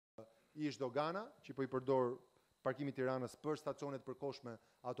ish dogana, që po i përdor Parkimi Tiranës për stacionet përkohshme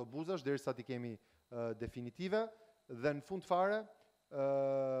autobuzash, derisa t'i kemi definitive, dhe në fund fare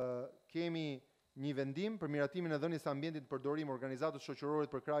kemi një vendim për miratimin e dhënies së ambientit në përdorim organizatës shoqërore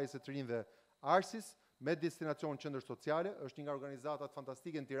për krahjes së të rinjve Arsis me destinacion qendër sociale, është një nga organizatat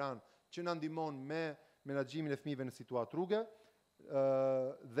fantastike në Tiranë që na ndihmon me menaxhimin e fëmijëve në situatë rruge,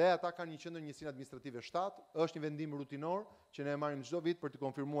 dhe ata kanë një qendër njësinë administrative 7, është një vendim rutinor që ne e marrim çdo vit për të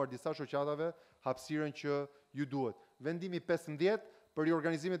konfirmuar disa shoqatave hapësirën që ju duhet. Vendimi 15 për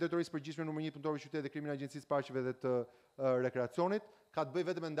riorganizimin e teritorisë përgjithshme numër 1 punëtorëve qytet dhe krimin e agjencisë parqeve dhe të rekreacionit, ka të bëjë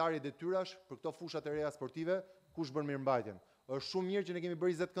vetëm me ndarje detyrash për këto fushat e reja sportive, kush bën mirëmbajtjen. Është shumë mirë që ne kemi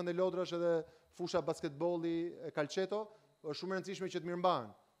bërë 20 kënde lodrash edhe fusha basketbolli e calceto, është shumë e rëndësishme që të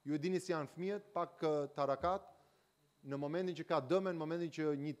mirëmbahen. Ju e dini si janë fëmijët, pak tarakat, në momentin që ka dëme, në momentin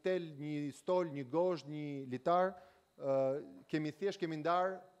që një tel, një stol, një gozhd, një litar, kemi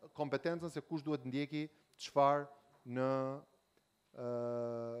ndarë kompetencën se kush duhet ndjeki çfarë në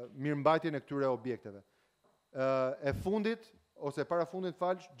mirëmbajtjen e këtyre objekteve. E fundit, ose para fundit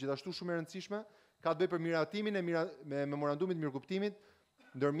falq, gjithashtu shumë e rëndësishme, ka të bëjë për miratimin e memorandumit mirëkuptimit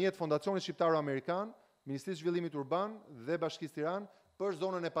ndërmjet Fondacionit Shqiptaro-Amerikan, Ministrisë Zhvillimit Urban dhe Bashkisë Tiranë për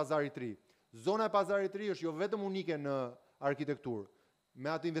zonën e Pazarit të Ri. Zona e Pazarit të Ri është jo vetëm unike në arkitekturë, me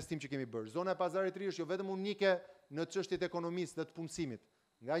atë investim që kemi bërë. Zona e Pazarit të Ri është jo vetëm unike në çështjet ekonomisë dhe të punësimit.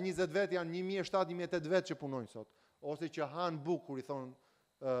 Nga 20 vet janë 1700-1800 vet që punojnë sot, ose që hanë bukë, kur i thonë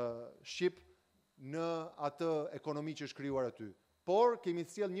shqip, në atë ekonomi që është krijuar aty. Por kemi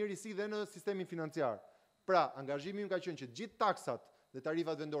sjell një risi dhe në sistemin financiar. Pra, angazhimi im ka qenë që gjithë taksat dhe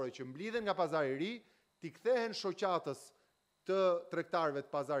tarifat vendore që mblidhen nga Pazari i Ri, t'i kthehen shoqatës të tregtarëve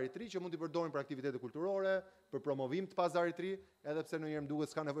të Pazarit të Ri që mund t'i përdorin për aktivitete kulturore, për promovim të Pazarit të Ri, edhe pse ndonjëherë më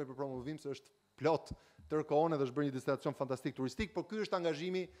duket s'ka nevojë për promovim, se është plot tërkohon edhe është bërë një destinacion fantastik turistik, por ky është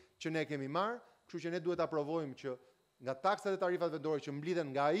angazhimi që ne kemi marrë, kështu që ne duhet ta provojmë që nga taksat e tarifat vendore që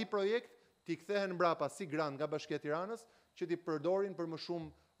mblidhen nga ai projekt, t'i kthehen mbrapa si grant nga Bashkia e Tiranës, që t'i përdorin për më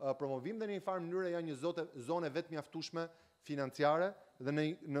shumë promovim dhe në një farë mënyrë janë një zone vetë mjaftueshme financiare dhe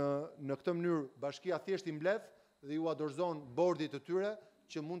në këtë mënyrë Bashkia thjesht i mbledh dhe ju dorëzon bordit të tyre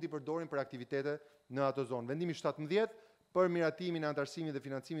që mund t'i përdorin për aktivitete në ato zonë. Vendimi 17 për miratimin e antarësimit dhe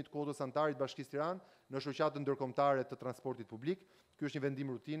financimit të kuotës antarit Bashkisë Tiranë në shoqatën ndërkombëtare të transportit publik. Ky është një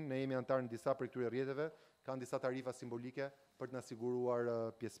vendim rutinë, ne jemi antar në disa prej këtyre rrjeteve, kanë disa tarifa simbolike për të na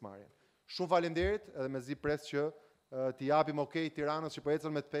siguruar pjesëmarrjen. Shumë faleminderit, edhe mezi pres që t'i japim okay Tiranës që po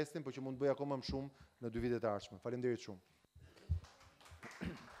ecën me të pestin, por që mund të bëj akoma më shumë në 2 vitet e ardhshme. Faleminderit shumë.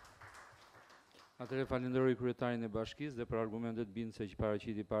 Atëherë falenderoj kryetarin e bashkisë dhe për argumentet bindëse që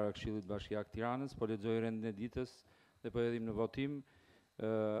paraqiti para Këshillit Bashkiak Tiranës, po lexoj rendin e ditës dhe po hedhim në votim.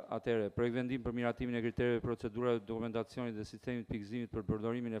 Atëherë, projekt vendim për miratimin e kriterëve, procedurave, dokumentacionit dhe sistemit pikëzimit për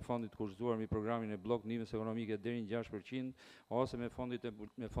përdorimin e fondit kushtuar mbi programin e blok ndihmës ekonomike deri në 6% ose me fondet e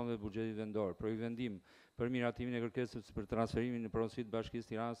buxhetit vendor. Projekt vendim për miratimin e kërkesës për transferimin në pronësi të Bashkisë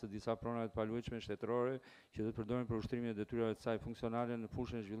Tiranës të disa pronave të paluajtshme shtetërore që do të përdoren për ushtrimin e detyrave të saj funksionale në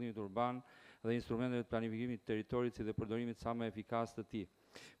fushën e zhvillimit urban dhe instrumenteve të planifikimit të territorit si dhe përdorimit sa më efikas të tij.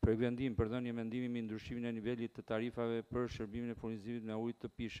 Projekt vendim për dhënie mendimi mbi ndryshimin e nivelit të tarifave për shërbimin e furnizimit me ujë të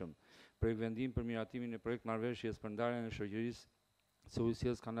pishëm. Projekt vendim për miratimin e projekt marrëveshjes për ndarjen e shoqërisë së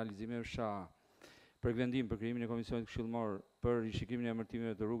ujësisë kanalizimeve SHA. Projekt vendim për krijimin e komisionit këshillmor për rishikimin e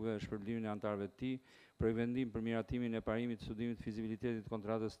emërtimeve të rrugëve dhe shpërblimin e anëtarëve të tij. Projekt vendim për miratimin e parimit të studimit të fizibilitetit të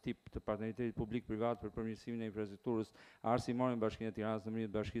kontratës tip të partneritetit publik-privat për përmirësimin e infrastrukturës arsimore në Bashkinë e Tiranës në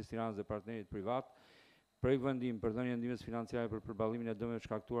mënyrë të Bashkisë Tiranës dhe partnerit privat. Projekt vendim për dhënien e ndihmës financiare për përballimin e dëmeve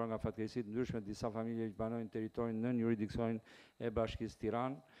shkaktuar nga fatkeqësitë ndryshme të disa familje që banojnë territorin nën jurisdiksionin e Bashkisë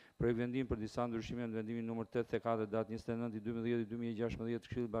Tiranë. Projekt vendim për disa ndryshime në vendimin numër 84 datë 29/12/2016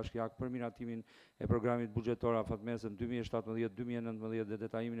 të Këshillit Bashkiak për miratimin e programit buxhetor afatmesëm 2017-2019 dhe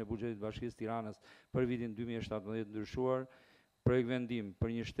detajimin e buxhetit të Bashkisë Tiranës për vitin 2017 ndryshuar. Projekt vendim për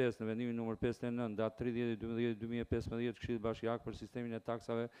një shtesë në vendimin numër 59 datë 30/12/2015 të Këshillit Bashkiak për sistemin e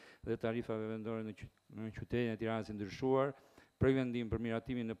taksave dhe tarifave vendore në qytetin e Tiranës i ndryshuar. Projekt vendim për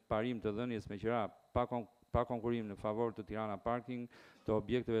miratimin në parim të dhënies me qira pa konkurim në favor të Tirana Parking të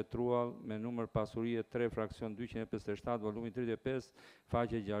objekteve truall me numër pasurie 3 fraksion 257 volumi 35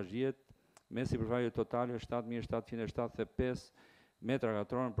 faqe 60 me sipërfaqe totale 7775 metra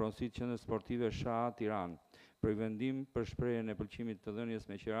katror në pronësitë qendrës sportive SHA Tiranë. Projekt vendim për shprehjen e pëlqimit të dhënies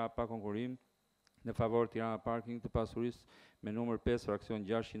me qira pa konkurim në favor Tirana Parking të pasurisë me numër 5 fraksion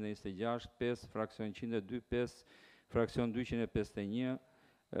 626, 5 fraksion 102, 5 fraksion 251,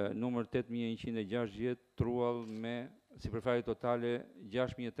 numër 8160 truall me sipërfaqe totale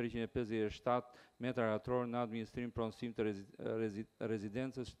 6.357 metra katror në administrim pronësim të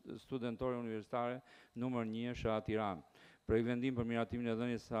rezidencës studentore universitare numër 1 SHA Tiranë. Projekt vendim për miratimin e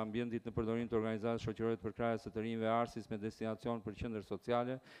dhënies së ambientit në përdorim të organizatës shoqërore të përkrahjes së të rinjve arsis me destinacion për qendër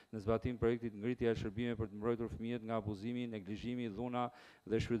sociale në zbatim projektit ngritja e shërbimeve për të mbrojtur fëmijët nga abuzimi, neglizhimi, dhuna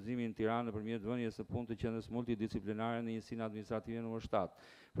dhe shfrytëzimi në Tiranë nëpërmjet vënies së punë të qendrës multidisciplinare në njësinë administrative numër 7.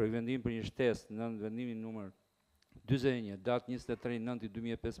 Projekt vendim për një shtesë në vendimin numër 41, datë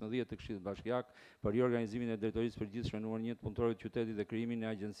 23/9/2015 të Këshillit Bashkiak për riorganizimin e drejtorisë përgjithshme numër 1 të punëtorëve të qytetit dhe krijimin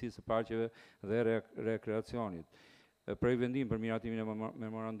e agjencisë së parqeve dhe rekreacionit. Projekt vendim për miratimin e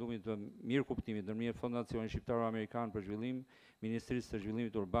memorandumit të mirëkuptimit ndërmjet Fondacionit Shqiptar Amerikan për Zhvillim, Ministrisë të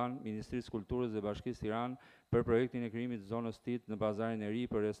Zhvillimit Urban, Ministrisë Kulturës dhe Bashkisë Tiranë për projektin e krijimit të zonës TIT në pazarin e ri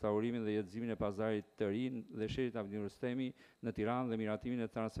për restaurimin dhe jetëzimin e pazarit të ri dhe sherit Avenue Rustemi në Tiranë dhe miratimin e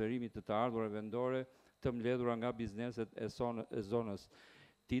transferimit të ardhurave vendore të mbledhura nga bizneset e zonës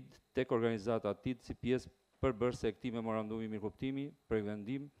TIT tek organizata TIT si pjesë përbërëse e këtij memorandumi mirëkuptimi, projekt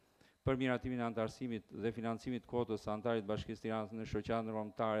vendim për miratimin e antarësimit dhe financimit kvotës së antarit Bashkisë Tiranës në shoqatën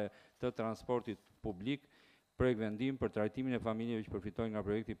kombëtare të transportit publik, projekt vendim për trajtimin e familjeve që përfitojnë nga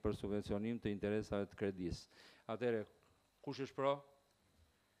projekti për subvencionim të interesave të kredisë. Atëherë, kush është pro?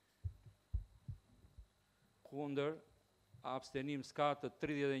 Kundër, abstenim s'ka, të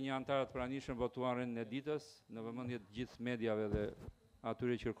 31 antarët pranishëm votuan rendin e ditës, në vëmendje të gjithë mediave dhe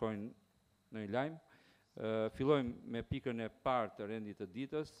atyre që kërkojnë në një lajm. Fillojmë me pikën e parë të rendit të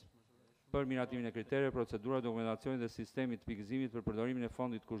ditës, për miratimin e kriterëve, procedura, dokumentacionit dhe sistemit të pikëzimit për përdorimin e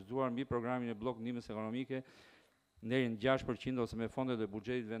fondit kushtuar mbi programin e blok ndihmës ekonomike deri në 6% ose me fondet e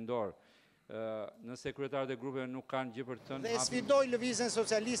buxhetit vendor. Nëse kryetarët e grupeve nuk kanë gjë për të thënë, dhe sfidoj lëvizjen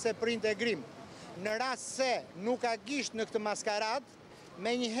socialiste për integrim. Në rast se nuk ka gisht në këtë maskarad,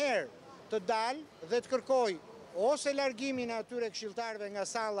 me njëherë të dalë dhe të kërkoj ose largimin e atyre këshilltarëve nga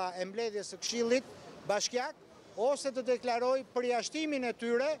salla e mbledhjes së Këshillit Bashkiak, ose të deklaroj përjashtimin e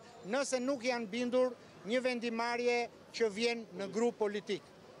tyre nëse nuk janë bindur një vendimarrje që vjen në grup politik.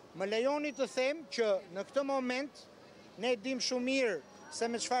 Më lejoni të them që në këtë moment ne dim shumë mirë se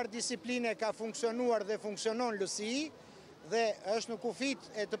me çfarë disipline ka funksionuar dhe funksionon LSI dhe është në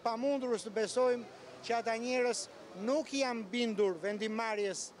kufit e të pamundurës të besojmë që ata njerëz nuk janë bindur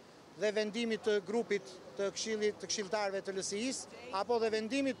vendimarrjes dhe vendimit të grupit të këshilltarëve të LSI-s apo dhe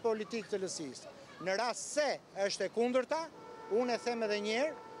vendimit politik të LSI-s. Në rast se është e kundërta, unë e them edhe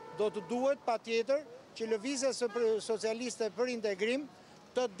njerë, do të duhet patjetër që lëvizja socialiste për integrim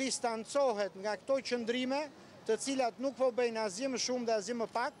të distancohet nga këto qëndrime të cilat nuk po bëjnë asgjë më shumë dhe asgjë më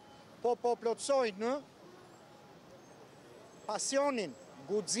pak, po plotësojnë në pasionin,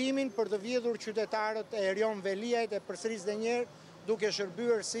 guximin për të vjedhur qytetarët e Erion Veliajt e përsëris dhe njerë duke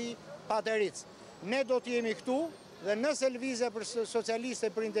shërbyer si pateric. Ne do të jemi këtu dhe nëse lëvizja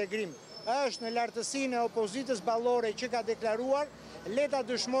socialiste për integrim është në lartësinë e opozitës ballore që ka deklaruar, le ta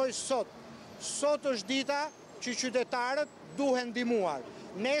dëshmoj sot. Sot është dita që qytetarët duhen ndihmuar.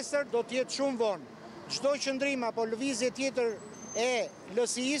 Nesër do të jetë shumë vonë. Çdo qëndrim apo lëvizje tjetër e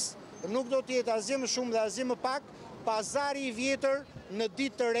LSI-s nuk do të jetë asgjë më shumë dhe asgjë më pak, pazari i vjetër në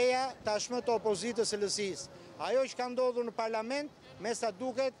ditë të reja tashmë të opozitës së LSI-s. Ajo që ka ndodhur në parlament, me sa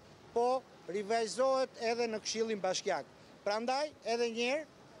duket, po rivajzohet edhe në Këshillin Bashkiak. Prandaj, edhe një herë,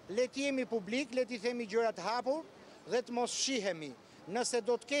 le të jemi publik, le të themi gjërat hapur dhe të mos shihemi. Nëse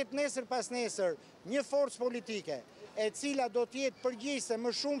do të ketë nesër pas nesër një forcë politike e cila do të jetë përgjegjëse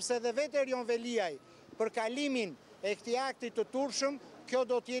më shumë se dhe vetë Erion Veliaj për kalimin e këtij akti të turpshëm, kjo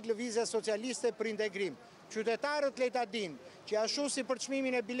do të jetë lëvizja socialiste për integrim. Qytetarët le ta dinë që ashtu si për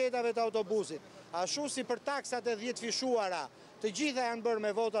çmimin e biletave të autobusit, ashtu si për taksat e 10 fishuara, të gjitha janë bërë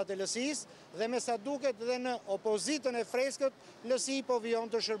me votat e LSI-s dhe me sa duket dhe në opozitën e freskët, LSI po vijon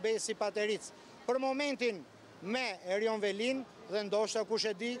të shërbejë si pateric. Për momentin me Erion Velin dhe ndoshta kush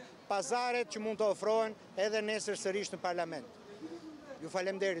e di, pazaret që mund të ofrohen edhe nesër sërish në parlament. Ju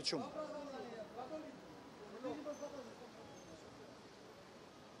falemnderit shumë.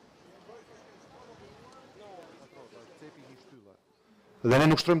 Dhe ne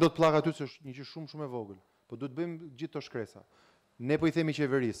nuk shtrojmë dot pllak aty se është një gjë shumë e vogël, po duhet bëjmë gjithë to shkresa. Ne po i themi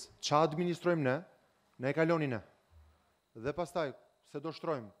qeverisë, ç'a administrojmë ne e kaloni ne. Dhe pastaj, se do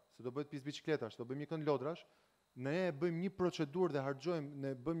shtrojmë, se do bëhet pjesë biçikletash, do bëjmë një kënd lodrash, ne bëjmë një procedurë dhe harxojmë,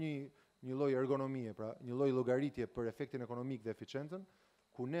 ne bëjmë një lloj ergonomie, pra një lloj llogaritje për efektin ekonomik dhe eficiencën,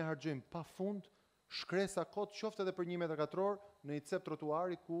 ku ne harxojmë pafund shkresa kot qoftë edhe për 1 metër katror në një cep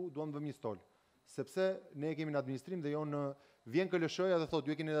trotuari ku duam të bëjmë një stol. Sepse ne kemi në administrim dhe jo në vjen KLSH-ja dhe thotë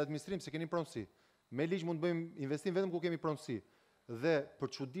ju e keni në administrim se keni pronësi. Me ligj mund të bëjmë investim vetëm ku kemi pronësi. dhe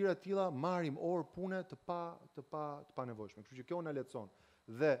për çuditëra të tilla marrim orë pune të pa nevojshme. Kështu që kjo na lehtëson.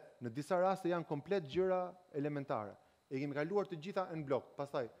 Dhe në disa raste janë komplet gjëra elementare. E kemi kaluar të gjitha në blok.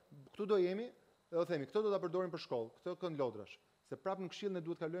 Pastaj këtu do jemi dhe do themi këtë do ta përdorim për shkollë, këtë kënd lodrash, se prapë në këshill ne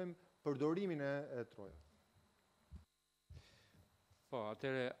duhet kalojmë përdorimin e troja. Po,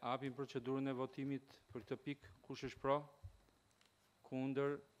 atëre hapim procedurën e votimit për këtë pikë. Kush është pro?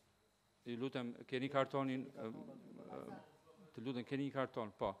 Kundër? I lutem, keni kartonin? Të lutem, keni një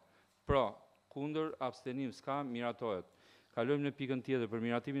karton? Po. Pro, kundër, abstenim, s'ka, miratohet. Kalojmë në pikën tjetër për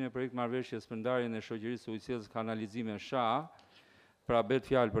miratimin e projekt marrëveshjes për ndarjen e shoqërisë së ujësjelljes kanalizime SHA. Pra bet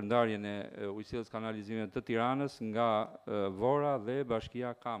fjalë për ndarjen e ujësjelljes kanalizime të Tiranës nga Vora dhe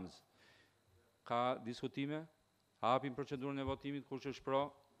Bashkia Kamz. Ka diskutime? Hapim procedurën e votimit, kush është pro,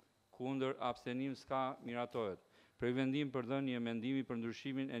 kundër, abstenim, s'ka, miratohet. Projekt vendim për dhënie mendimi për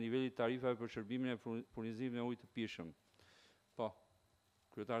ndryshimin e nivelit tarifave për shërbimin e furnizimit me ujë të pijshëm. Po,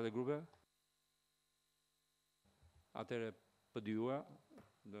 kryetarët e grupeve? Atëre PD-ja,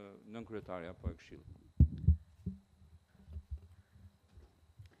 nën kryetarja po e Këshillit.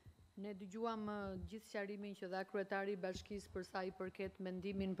 Ne dëgjuam gjithë sqarimin që dha kryetari i bashkisë për sa i përket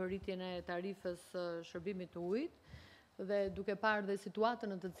mendimin për rritjen e tarifës shërbimit të ujit dhe duke parë dhe situatën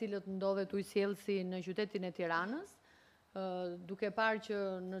në të cilët ndodhet ujësjellsi në qytetin e Tiranës, duke parë që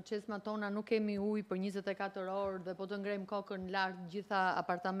në çesma tona nuk kemi ujë për 24 orë dhe po të ngrejmë kokën lart, gjitha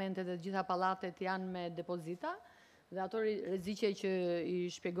apartamentet dhe gjitha pallatet janë me depozita, dhe ato rreziqe që i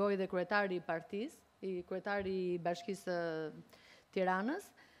shpjegoi dhe kryetari i partisë, kryetari i bashkisë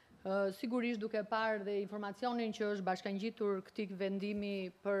Tiranës, sigurisht duke parë dhe informacionin që është bashkangjitur këtij vendimi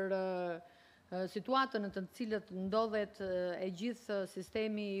për situatën në të cilët ndodhet e gjithë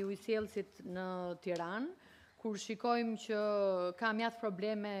sistemi i ujësjellsit në Tiranë, kur shikojmë që ka mjaft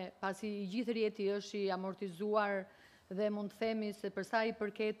probleme pasi i gjithë rjeti është i amortizuar dhe mund të themi se për sa i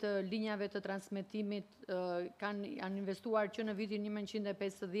përket linjave të transmetimit janë investuar që në vitin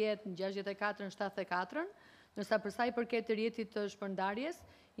 1950, në 64, në 74, ndërsa për sa i përket të rjetit të shpërndarjes,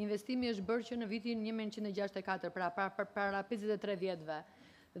 investimi është bërë që në vitin 1964, pra para 53 vjetëve.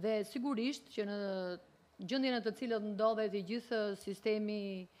 Dhe sigurisht që në gjendjen në të cilët ndodhet i gjithë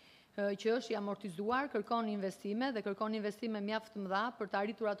sistemi që është i amortizuar, kërkon investime dhe kërkon investime mjaft të mëdha për të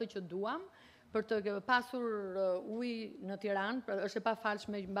arritur atë që duam, për të pasur ujë në Tiranë. Është e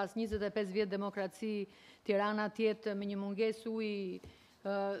pafalshme mbas 25 vjet demokraci Tirana tjetë me një mungesë uji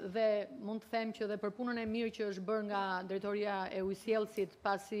dhe mund të them që dhe për punën e mirë që është bërë nga drejtoria e ujësjellsit,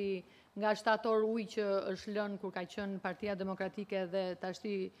 pasi nga 7 orë ujë që është lënë kur ka qenë Partia Demokratike dhe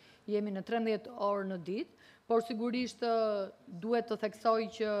tashti jemi në 13 orë në ditë, por sigurisht duhet të theksoj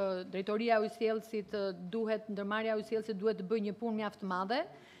që drejtoria e ujësjellsit ndërmarrja e ujësjellsit duhet të bëjë një punë mjaft të madhe.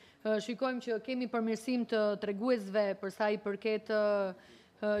 Shikojmë që kemi përmirësim të treguesve për sa i përket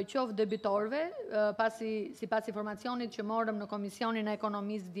qoftë debitorëve, sipas informacionit që morëm në Komisionin e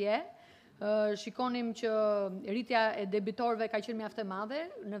Ekonomisë dje, shikonim që rritja e debitorëve ka qenë mjaft e madhe.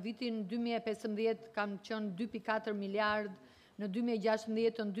 Në vitin 2015 kanë qenë 2.4 miliard, në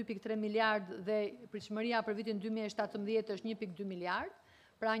 2016 në 2.3 miliard dhe pritshmëria për vitin 2017 është 1.2 miliard.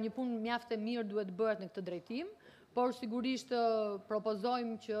 Pra një punë mjaft e mirë duhet bëhet në këtë drejtim, por sigurisht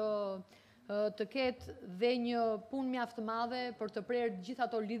propozojmë që të ketë dhe një punë mjaft të madhe për të prerë gjithë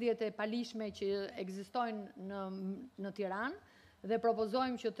ato lidhjet e palishme që ekzistojnë në Tiranë dhe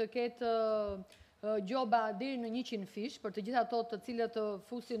propozojmë që të ketë gjoba deri në 100 fish për të gjithë ato të cilët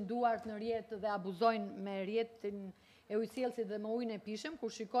fusin duart në rjet dhe abuzojnë me rjetin e ujësjellsit dhe me ujin e pishëm,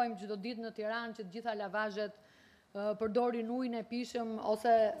 kur shikojmë çdo ditë në Tiranë që të gjitha lavazhet përdorin ujin e pishëm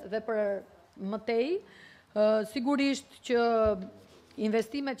ose dhe për mëtej. Sigurisht që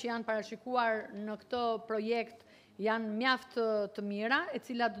investimet që janë parashikuar në këtë projekt janë mjaft të mira, e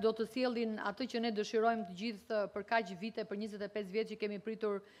cilat do të sjellin atë që ne dëshirojmë të gjithë për kaq vite, për 25 vjet që kemi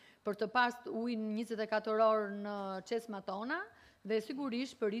pritur për të pasur ujin 24 orë në çesmat tona dhe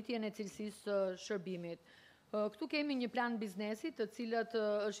sigurisht për rritjen e cilësisë së shërbimit. Këtu kemi një plan biznesi të cilët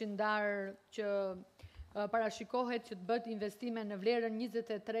është i ndarë që parashikohet që të bëhet investime në vlerën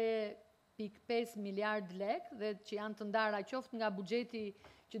 23.5 miliard lek dhe që janë të ndara qoftë nga buxheti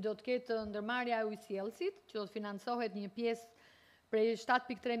që do të ketë ndërmarrja e ujësjellsit, që do të financohet një pjesë prej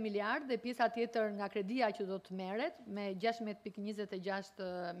 7.3 miliard dhe pjesa tjetër nga kredia që do të merret me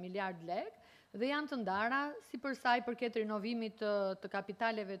 16.26 miliard lek dhe janë të ndara si për sa i përket rinovimit të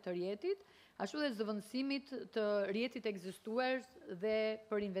kapitaleve të rjetit, ashtu dhe zëvendësimit të rjetit ekzistues dhe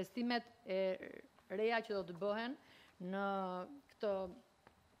për investimet e reja që do të bëhen në këtë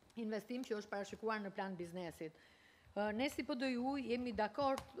investim që është parashikuar në plan biznesit. Ne si PDU jemi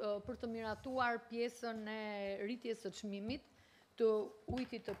dakord për të miratuar pjesën e rritjes së çmimit të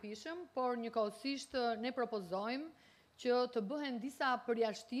ujtit të pishëm, por njëkohësisht ne propozojmë që të bëhen disa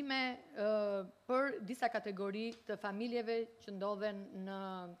përjashtime për disa kategori të familjeve që ndodhen në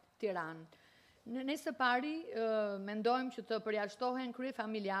Tiranë. Ne së pari mendojmë që të përjashtohen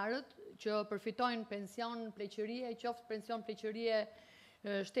kryefamiljarët që përfitojnë pension pleqërie, qoftë pension pleqërie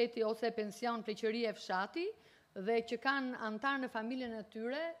shteti ose pension pleqërie fshati, dhe që kanë antar në familjen e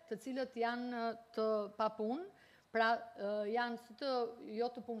tyre të cilët janë të papunë, pra janë si të jo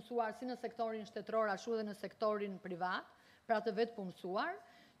të punësuar si në sektorin shtetëror ashtu edhe në sektorin privat, pra të vetë punësuar.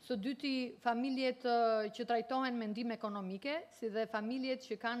 Së dyti, familjet që trajtohen me ndihmë ekonomike, si dhe familjet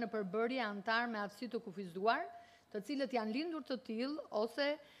që kanë në përbërje antar me aftësi të kufizuar, të cilët janë lindur të tillë ose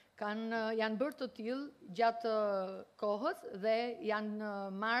janë bërë të tillë gjatë kohës dhe janë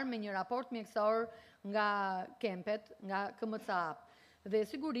marrë me një raport mjekësor nga kempet, nga KMCA. Dhe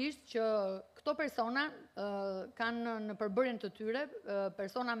sigurisht që këto persona kanë në përbërjen të tyre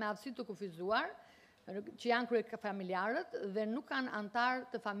persona me aftësi të kufizuar, që janë kryefamiljarët dhe nuk kanë antar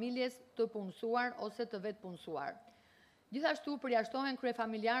të familjes të punësuar ose të vetë punësuar. Gjithashtu përjashtohen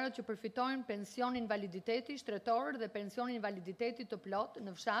kryefamiljarët që përfitojnë pension invaliditeti shtretor dhe pension invaliditeti të plot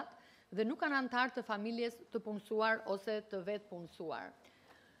në fshat dhe nuk kanë antar të familjes të punësuar ose të vetë punësuar.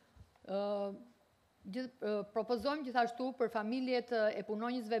 Propozojmë gjithashtu për familjet e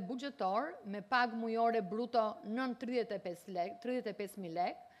punonjësve buxhetor me pagë mujore bruto nën 35.000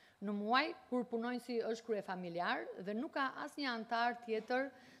 lekë në muaj kur punonjësi është kryefamiljar dhe nuk ka asnjë antar tjetër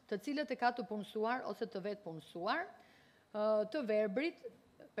të cilët e ka të punësuar ose të vetë punësuar, të verbrit,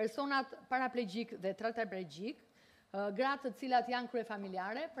 personat paraplegjik dhe tetraplegjik, gratë të cilat janë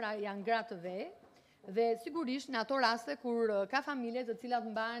kryefamiljare, pra janë gratë dhe sigurisht në ato raste kur ka familje të cilat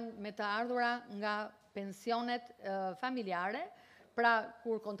mbahen me të ardhura nga pensionet familjare, pra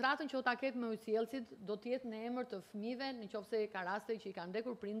kur kontratën që o ta ketë me ujësielësit do t'jetë në emër të fëmijëve, në qoftë se ka raste që i kanë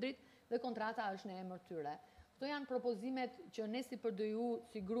ndekur prindrit dhe kontrata është në emër tyre. Këto janë propozimet që ne si PDU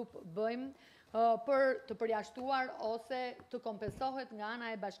si grup bëjmë për të përjashtuar ose të kompensohet nga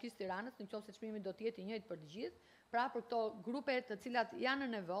ana e Bashkisë Tiranës, në qoftë se çmimi do të jetë i njëjtë për të gjithë. Pra për këto grupe të cilat janë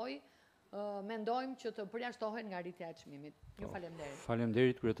në nevojë, mendojmë që të përjashtohet nga rritja e çmimit. Ju faleminderit.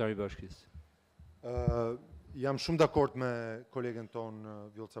 Faleminderit kryetari i Bashkisë. Jam shumë dakord me kolegen ton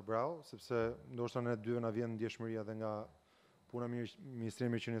Vjollca Brau, sepse ndoshta ne dyve na vjen ndjeshmëria edhe nga puna Ministrisë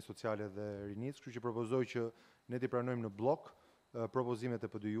e Mirëqenies Sociale dhe Rinisë, kështu që propozoj që ne t'i pranojmë në blok propozimet e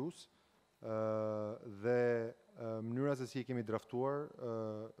PDU-s dhe mënyra se si i kemi draftuar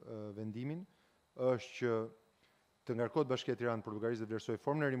vendimin është që të ngarkohet Bashkia e Tiranës portokarizë dhe vlerësoj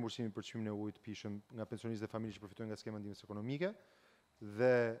formën e rimbursimit për çmimin e ujit pishëm nga pensionistët dhe familjet që përfitojnë nga skema ndihmës ekonomike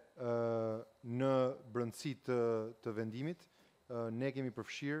dhe në brendësi të vendimit ne kemi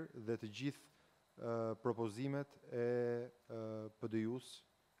përfshirë dhe të gjithë propozimet e PDU-s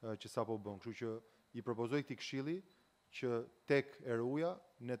që sapo bën. Kështu që i propozoj këtij këshilli që tek RU-ja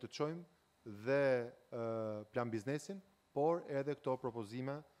ne të çojmë dhe plan biznesin, por edhe këto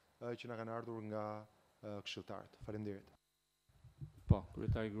propozime që na kanë ardhur nga këshilltarët. Faleminderit. Po,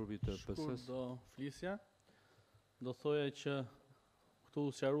 kryetari i grupit të PS-s. Do flisja. Do thoja që këtu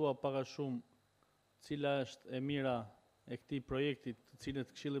sqarua pak a shumë cila është e mira e këtij projekti, të cilët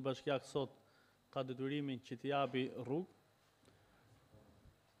Këshilli Bashkiak sot ka detyrimin që t'i japi rrugë,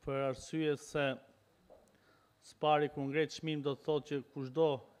 për arsye se spari kur ngret çmim do të thotë që kushdo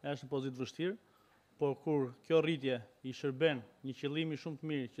është në pozitë vështirë, por kur kjo rritje i shërben një qëllimi shumë të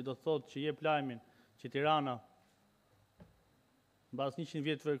mirë që do të thotë që jep lajmin që Tirana mbas 100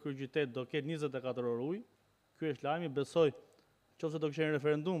 vjetëve kryeqytet do ketë 24 orë ujë, ky është lajmi, besoj qoftë do kishte një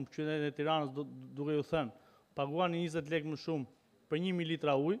referendum qytetin e Tiranës duke ju thënë paguani 20 lekë më shumë për 1000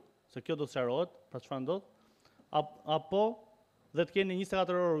 litra ujë, se kjo do të sqarohet, pra çfarë ndodh, apo dhe të keni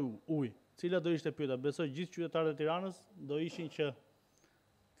 24 orë ujë, cila do ishte pyeta. Besoj gjithë qytetarët e Tiranës do ishin që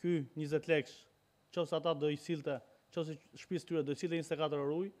ky 20 lekë, qoftë ata do i sillte, qoftë shtëpisë tyre do i sillte 24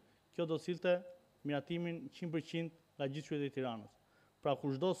 orë ujë, kjo do sillte miratimin 100% nga gjithë qyteti i Tiranës. Pra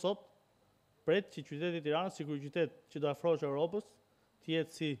kushdo sot pret që qyteti i Tiranës, si qytet që do afrohesh Europës, të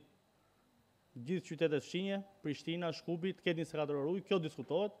jetë si gjithë qytetet fshinje, Prishtina, Shkupi, të ketë 24 orë ujë, kjo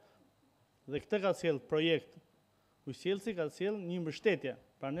diskutohet dhe këtë ka sjell projekt ujësielësi, ka sjell një mbështetje.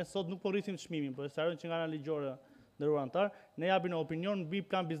 Pra ne sot nuk po rrisim çmimin, por sa që nga ana ligjore ndërruar antar, ne japim opinion mbi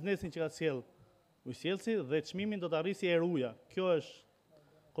plan biznesin që ka sjell ujësielësi dhe çmimin do ta arrisë RU-ja. Kjo është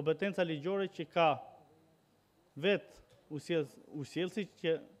kompetenca ligjore që ka vetë ujësielësi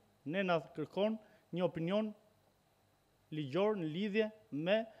që ne na kërkon një opinion ligjor në lidhje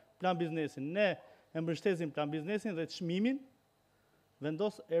me plan biznesin. Ne e mbështesim plan biznesin dhe çmimin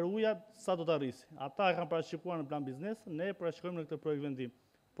vendos eruja sa do të arrisi. Ata e kanë parashikuar në plan biznes, ne parashikojmë në këtë projekt vendim.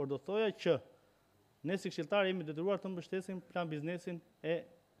 Por do thoja që ne si këshilltar jemi detyruar të mbështesim plan biznesin e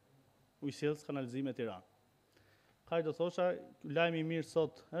ujësjellës kanalizime Tiranë. Kaq do thosha, lajmi i mirë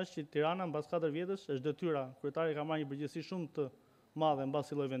sot është që Tirana mbas 4 vjetësh është detyra, kryetari ka marrë një përgjegjësi shumë të madhe mbas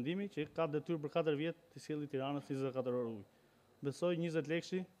këtij lloj vendimi, që ka detyrë për 4 vjet të sjellë Tiranës 24 orë ujë. Besoj 20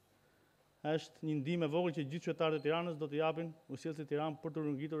 lekësh është një ndihmë e vogël që gjithë qytetarët e Tiranës do të japin ujësjellësit e Tiranës për të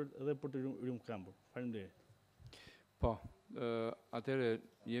rrugëtur dhe për të rrumkëmbur. Faleminderit. Po, atëherë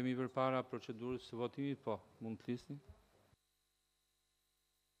jemi përpara procedurës së votimit, po, mund të flisni?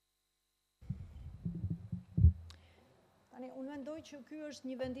 Unë mendoj që ky është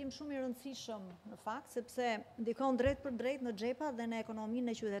një vendim shumë i rëndësishëm në fakt, sepse ndikon drejt për drejt në xhepat dhe në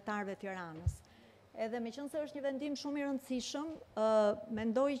ekonominë e qytetarëve të Tiranës. Edhe meqense është një vendim shumë i rëndësishëm,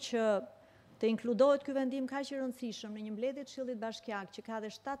 mendoj që të inkludohet ky vendim kaq i rëndësishëm në një mbledhje të Këshillit Bashkiak që ka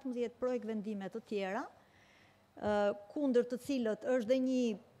dhe 17 projekt vendime të tjera, kundër të cilët është dhe një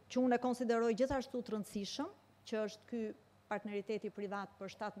që unë e konsideroj gjithashtu të rëndësishëm, që është ky partneriteti privat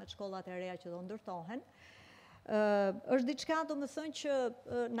për 17 shkollat e reja që do ndërtohen. Është diçka do më thënë që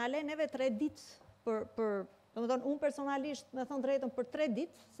na le neve 3 ditë do më thënë unë personalisht me thënë drejtën për 3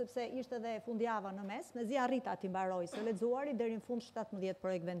 ditë, sepse ishte dhe fundjava në mes, mezi arrita t'i mbaroj së lexuari deri në fund 17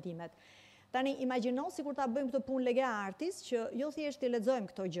 projekt vendimet. Tani imagjino sikur ta bëjmë këtë punë lega artis, që jo thjesht i lexojmë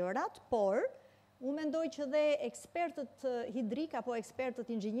këto gjërat, por unë mendoj që dhe ekspertët hidrik apo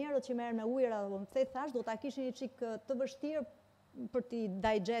ekspertët inxhinierët që merren me ujëra, do më thash, do ta kishin një çik të vështirë për t'i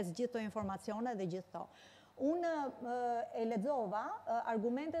digest gjithë këto informacione dhe gjithë to. Unë e lexova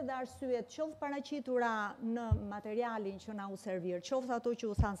argumentet dhe arsyet qoftë paraqitura në materialin që na u servir, qoftë ato që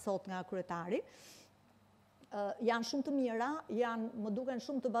u thanë sot nga kryetari, janë shumë të mira, më duken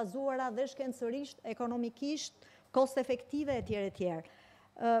shumë të bazuara dhe shkencërisht, ekonomikisht, kost efektive etj. etj.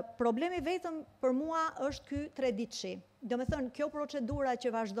 Problemi vetëm për mua është ky 3 ditëshi. Do me thënë, kjo procedura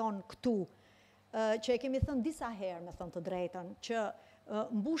që vazhdon këtu, që e kemi thënë disa herë, me thënë të drejtën, që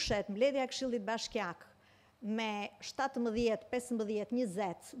mbushet mbledhja e Këshillit Bashkiak me 17, 15,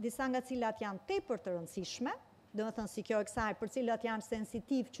 20, disa nga cilat janë tepër të rëndësishme, do me thënë si kjo e kësaj, për cilat janë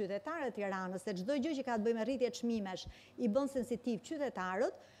sensitiv qytetarët Tiranës, se çdo gjë që ka të bëjë me rritje çmimesh i bën sensitiv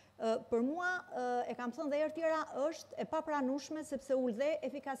qytetarët, për mua, e kam thënë dhe herë tjera, është e papranueshme sepse ul dhe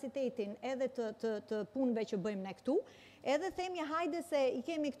efikasitetin edhe të punëve që bëjmë ne këtu, edhe themi hajde se i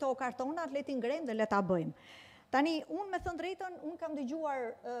kemi këto kartonat, le t'i ngrejmë dhe le ta bëjmë. Tani, unë me thënë drejtën, unë kam dëgjuar,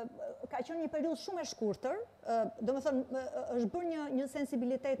 ka qenë një periudhë shumë e shkurtër, do me thënë, është bërë një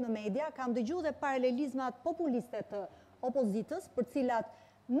sensibilitet në media, kam dëgjuar dhe paralelizmat populiste të opozitës, për cilat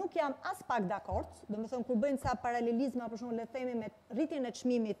nuk jam as pak dakord, do me thënë, kur bëjnë sa paralelizma, për shumë le themi me rritjen e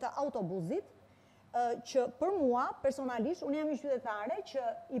çmimit të autobuzit, që për mua, personalisht, unë jam një qytetare që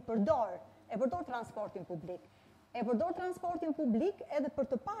e përdor transportin publik. E përdor transportin publik edhe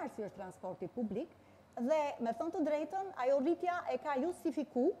për të parë si është transporti publik, dhe me thënë të drejtën, ajo rritja e ka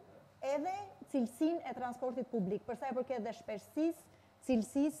justifiku edhe cilësinë e transportit publik, përsa e përket dhe shpeshësisë,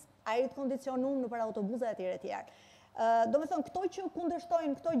 cilësisë, ajrit kondicionum në për autobuzat e tjerë. Do me thënë, këto që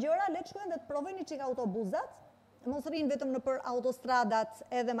kundërshtojnë këto gjëra, le të shkojnë dhe të provojnë çik autobuzat, mos rrinë vetëm në për autostradat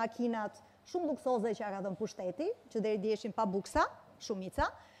edhe makinat shumë luksoze që ka dhënë pushteti, që deri dieshin pa buksa, shumica,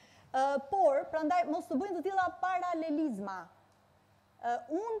 por prandaj mos të bëjnë të tilla paralelizma.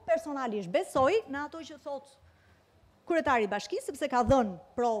 Unë personalisht besoj në ato që thot kryetari i bashkisë, sepse ka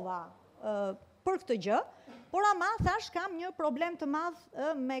dhënë prova për këtë gjë, por ama thash kam një problem të madh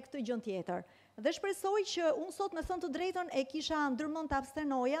me këtë gjë tjetër. Dhe shpresoj që unë sot me thënë të drejtën e kisha ndërmend të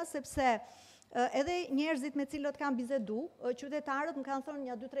abstenoja, sepse edhe njerëzit me cilët kam bizedu, qytetarët më kanë thënë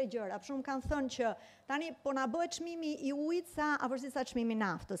një 2-3 gjëra. Për shumë më kanë thënë që tani po na bëhet çmimi i ujit sa afërsisht sa çmimi i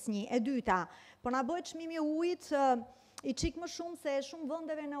naftës, një. E dyta, po na bëhet çmimi i ujit i çik më shumë se shumë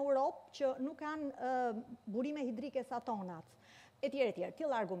vendeve në Europë që nuk kanë burime hidrike sa tonat, etj.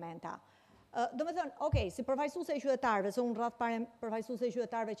 Tilla argumenta. Do me thënë, okej, si përfaqësuese e qytetarëve, se unë rreth parë përfaqësuese e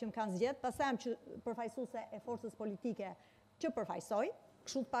qytetarëve që më kanë zgjedhur, pastaj jam përfaqësuese e forcës politike që përfaqësoj,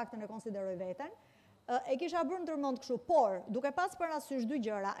 kështu të paktën e konsideroj veten, e kisha bërë ndërmend kështu, por duke pas parasysh 2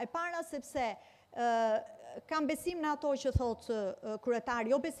 gjëra. E para sepse kam besim në ato që thot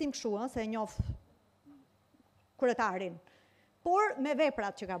kryetari, jo besim kështu, se e njoh kryetarin, por me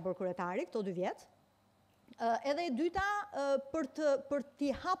veprat që ka bërë kryetari këto 2 vjet. Edhe e dyta, për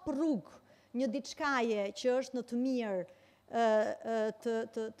t'i hap rrugë një diçkaje që është në të mirë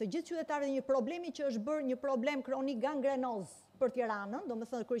të gjithë qytetarëve, një problemi që është bërë një problem kronik gangrenoz për Tiranën, do me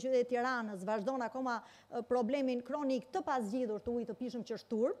thënë kryeqyteti i Tiranës vazhdon akoma problemin kronik të pazgjidhur të ujit të pishëm që është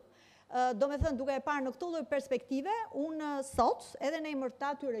turp, Do me thënë, duke e parë në këtë lloj perspektive, unë sot, edhe në emër të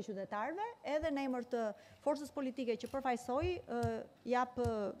atyre qytetarëve, edhe në emër të forcës politike që përfaqësoj, jap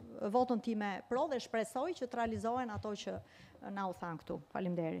votën time pro dhe shpresoj që të realizohen ato që na u thanë këtu.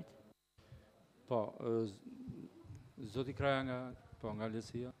 Faleminderit. Po, zoti Kraja nga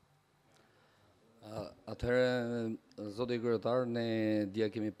Lesia. Atëherë, zoti kryetar, ne dje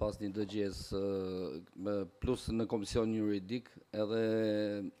kemi pas një dëgjes plus në komision juridik, edhe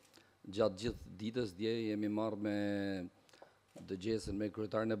gjatë gjithë ditës dje jemi marrë me dëgjesën me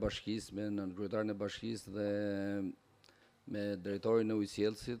kryetarin e bashkisë, me nën kryetarin e bashkisë dhe me drejtorin e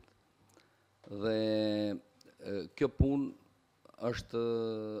ujësjellësit, dhe kjo punë është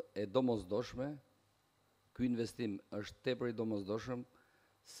e domosdoshme, ky investim është tepër i domosdoshëm,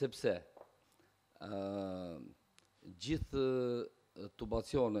 sepse gjithë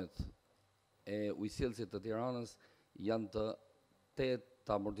tubacionet e ujësjellësit të Tiranës janë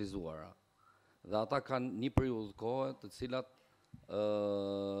të amortizuara. Dhe ata kanë një periudhë kohë të cilat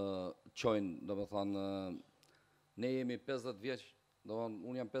qojnë, do me thënë, ne jemi 50 vjeç,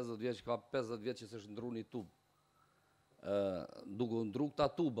 unë jam 50 vjeç, ka 50 vjeç që s'është ndru një tubë. Duke ndru këta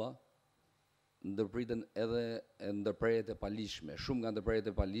tuba, ndërpriten edhe ndërprerjet e palishme. Shumë nga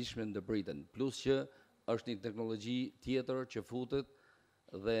ndërprerjet e palishme ndërpriten. Plus që është një teknologji tjetër që futet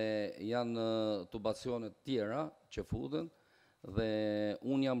dhe janë tubacionet tjera që futen, dhe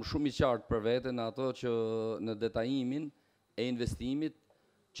unë jam shumë i qartë për vete në ato që në detajimin e investimit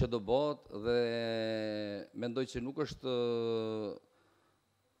që do bëhet, dhe mendoj që nuk është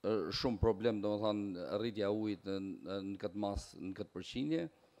shumë problem, do më thanë, rritja ujit në këtë masë, në këtë përqindje,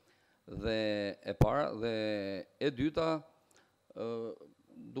 dhe e para, dhe e dyta,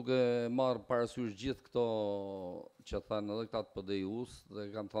 duke marrë parasysh gjithë këto që thanë edhe këta të PDI-us, dhe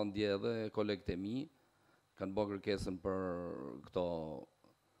kanë thanë dje edhe kolegët e mi, kanë bërë kërkesën për këto,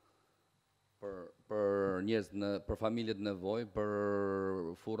 për njerëz, për familjet nevojë, për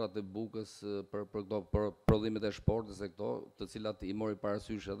furrat e bukës, për këto, për prodhimet e shportit, se këto, të cilat i mori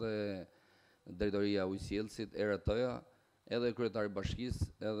parasysh edhe drejtoria ujësjellësit, RRT-ja, edhe kryetari i bashkisë,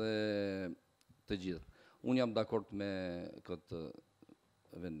 edhe të gjithë. Unë jam dakord me këtë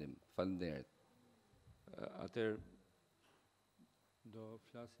vendim. Faleminderit. Atëherë do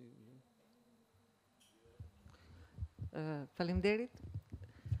flasi. Faleminderit.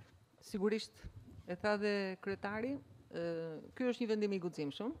 Sigurisht, e tha dhe kryetari, ky është një vendim i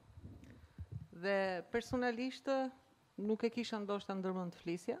guximshëm dhe personalisht nuk e kisha ndoshta ndërmend të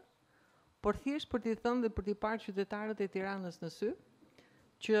flisja, por thjesht për t'i thënë dhe për t'i parë qytetarët e Tiranës në sy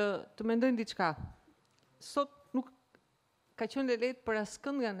që të mendojnë diçka. Sot nuk ka qenë lehtë për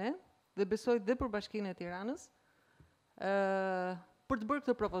askënd nga ne, dhe besoj dhe për Bashkinë e Tiranës, për të bërë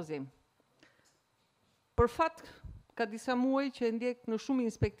këtë propozim. Për fat, ka disa muaj që e ndjek në shumë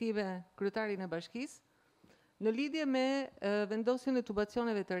inspektive kryetarin e bashkisë, në lidhje me vendosjen e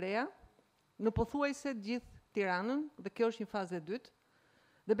tubacioneve të reja, në pothuajse gjithë Tiranën, dhe kjo është një fazë e dytë,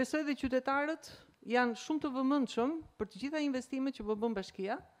 dhe besoj dhe qytetarët janë shumë të vëmendshëm për të gjitha investimet që bën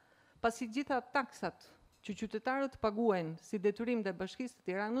bashkia, pasi gjitha taksat që qytetarët paguajnë si detyrim të Bashkisë të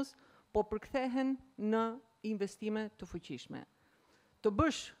Tiranës, po përkthehen në investime të fuqishme. Të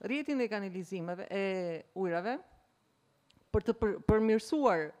bësh rrjetin e kanalizimeve e ujrave, për të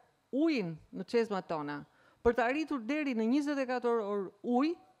përmirësuar ujin në çezmat tona, për të arritur deri në 24 orë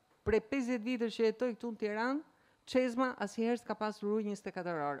ujë, prej 50 vitësh që jetoj këtu në Tiranë, çezma asnjëherë s'ka pasur ujë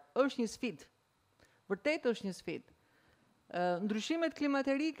 24 orë. Është një sfidë. Vërtet është një sfidë. Ndryshimet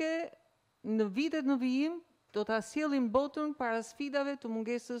klimaterike në vitet në vijim do ta sjellin botën para sfidave të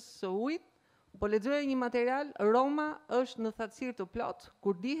mungesës së ujit. Po lexoja një material, Roma është në thatësirë të plotë,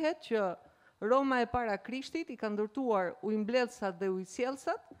 kur dihet që Roma e para Krishtit i ka ndërtuar ujëmbledhsat dhe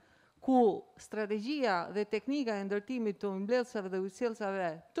ujësjellsat, ku strategjia dhe teknika e ndërtimit të ujëmbledhsave dhe ujësjellsave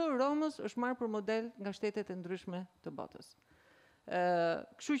të Romës është marrë për model nga shtetet e ndryshme të botës.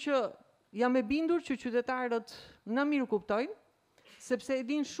 Kështu që jam e bindur që qytetarët na mirë kuptojnë, sepse e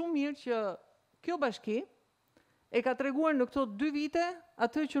din shumë mirë që kjo bashki e ka treguar në këto 2 vite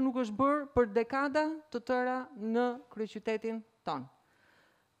atë që nuk është bërë për dekada të tëra në kryeqytetin tonë.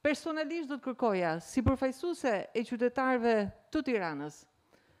 Personalisht do të kërkoja, si përfaqësuese e qytetarëve të Tiranës,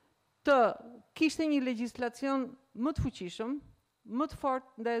 të kishte një legjislacion më të fuqishëm, më të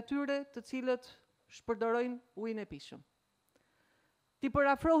fortë ndaj atyre të cilët shpërdorojnë ujin e pishëm. Ti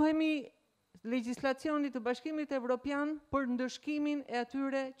përafrohemi legjislacionit të Bashkimit Evropian për ndëshkimin e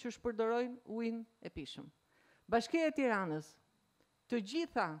atyre që shpërdorojnë ujin e pishëm. Bashkia e Tiranës, të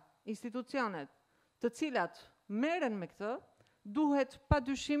gjitha institucionet të cilat merren me këtë, duhet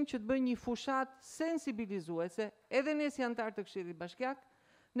padyshim që të bëjnë një fushat sensibilizuese, edhe ne si antar të Këshillit Bashkiak,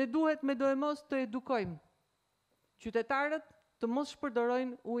 ne duhet me dojmos të edukojmë qytetarët të mos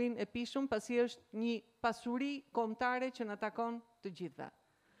shpërdorojnë ujin e pishëm, pasi është një pasuri kombëtare që na takon të gjithëve.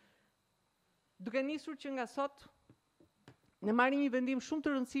 Duke nisur që nga sot, ne marrim një vendim shumë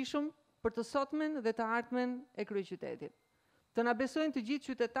të rëndësishëm për të sotmen dhe të ardhmen e kryeqytetit. Të na besojnë të gjithë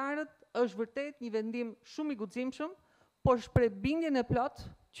qytetarët është vërtet një vendim shumë i guximshëm, por shpreh bindjen e plot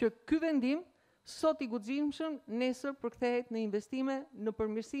që ky vendim sot i guximshëm nesër përkthehet në investime në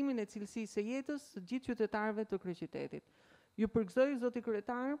përmirësimin e cilësisë së jetës së gjithë qytetarëve të kryeqytetit. Ju përgëzoj zoti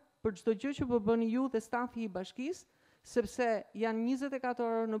kryetar për çdo gjë që po bëni ju dhe stafi i bashkisë, sepse janë 24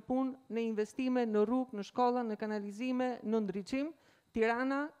 orë në punë, në investime, në rrugë, në shkolla, në kanalizime, në ndriçim.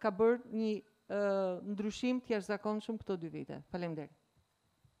 Tirana ka bërë një ndryshim të jashtëzakonshëm këto 2 vite. Faleminderit.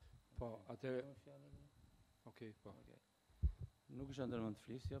 Po, atëherë. Okej, po. Nuk isha ndërmend të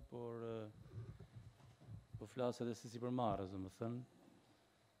flisja, por po flas edhe si sipërmarrës, domethënë.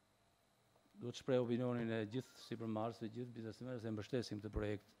 Duhet të shpreh opinionin e gjithë sipërmarrësve, gjithë biznesmenëve se mbështesim këtë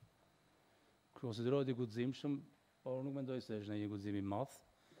projekt. Konsiderohet i guximshëm, por nuk mendoj se është një guxim i madh,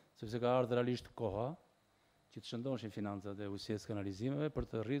 sepse ka ardhur realisht koha që të shëndoshin financat e ujësisë kanalizimeve për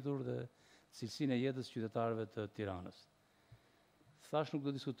të rritur dhe cilësinë e jetës qytetarëve të Tiranës. Thash nuk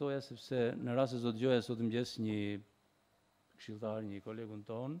do diskutoja sepse në rast se do dëgjoja sot mëngjes një këshilltar, një kolegun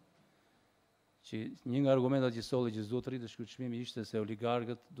ton, që një nga argumentat që solli që s'duhet rritë shkëlqymi ishte se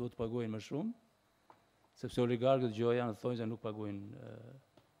oligarkët duhet të paguajnë më shumë, sepse oligarkët gjoja në thonë se nuk paguajnë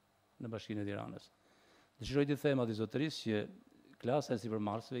në Bashkinë e Tiranës. Dëshiroj të them aty zotërisë që klasa e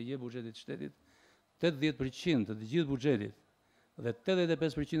sipërmarrësve jep buxhetit të shtetit 80% të gjithë buxhetit dhe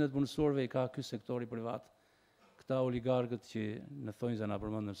 85% të punësorëve i ka ky sektori privat. Këta oligarkët që në thonjza na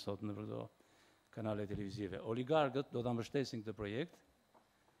përmendën sot në këto kanale televizive. Oligarkët do ta mbështesin këtë projekt,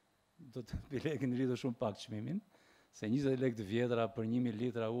 do të bilekin rritur shumë pak çmimin, se 20 lekë të vjetra për 1000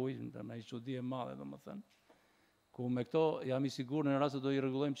 litra ujë, ndërmjet një çudi e madhe domethënë. Ku me këto jam i sigurt në rast se do i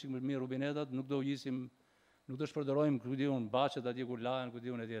rregullojmë çik më mirë rubinetat, nuk do gjisim, nuk do shpërdorojmë ku diun baçet atje ku lahen, ku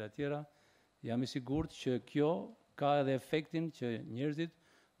diun etj. Jam i sigurt që kjo ka edhe efektin që njerëzit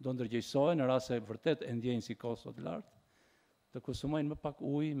do ndërgjegjësohen në rast se vërtet e ndjejnë si kosto të lartë, të konsumojnë më pak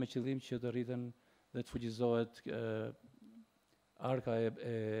ujë me qëllim që të rriten dhe të fuqizohet arka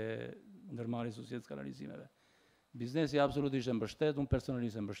e ndërmarrjes së ujit kanalizimeve. Biznesi absolutisht e mbështet, unë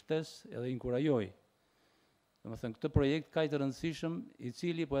personalisht e mbështes edhe inkurajoj. Domethënë këtë projekt kaq të rëndësishëm, i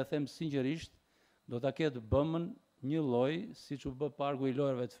cili po e them sinqerisht, do ta ketë bëmën një lloj siç u bë parku i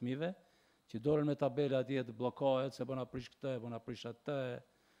lojrave të fëmijëve, që dorën me tabela atje të bllokohet se po na prish këtë, po na prish atë,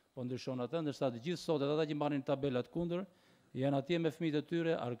 po ndryshon atë, ndërsa të gjithë sot ata që marrin tabelat kundër, janë atje me fëmijët e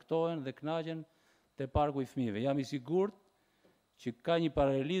tyre, arktohen dhe kënaqen te parku i fëmijëve. Jam i sigurt që ka një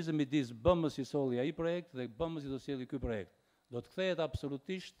paralelizëm midis bëmës që solli ai projekt dhe bëmës që do sjellë ky projekt. Do të kthehet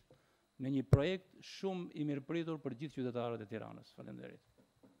absolutisht në një projekt shumë i mirëpritur për gjithë qytetarët e Tiranës. Faleminderit.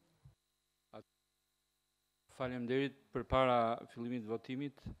 Faleminderit. Përpara fillimit të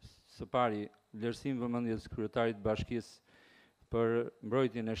votimit, së pari vlerësim vëmendjes kryetarit të bashkisë për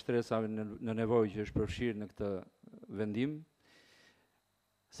mbrojtjen e shtresave në nevojë që është përfshirë në këtë vendim.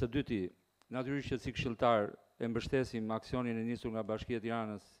 Së dyti, natyrisht që si këshilltar e mbështesim aksionin e nisur nga Bashkia e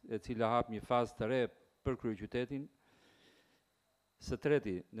Tiranës, e cila hap një fazë të re për kryeqytetin. Së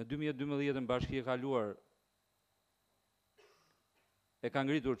treti, në 2012 bashkia e kaluar e ka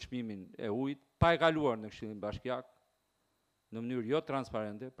ngritur çmimin e ujit, pa e kaluar në Këshillin Bashkiak, në mënyrë jo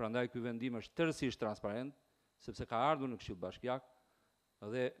transparente, prandaj ky vendim është tërësisht transparent, sepse ka ardhur në Këshill Bashkiak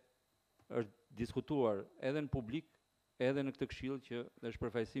dhe është diskutuar edhe në publik, edhe në këtë këshill që është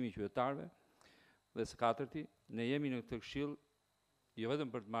përfaqësimi i qytetarëve. Dhe së katërti, ne jemi në këtë këshill jo vetëm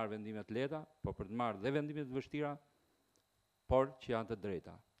për të marrë vendime të lehta, por për të marrë dhe vendime të vështira, por që janë të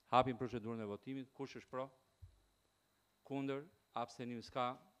drejta. Hapim procedurën e votimit. Kush është pro? Kundër? Abstenim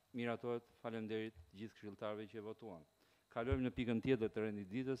s'ka. Miratohet. Faleminderit gjithë këshilltarëve që votuan. Kalojmë në pikën tjetër të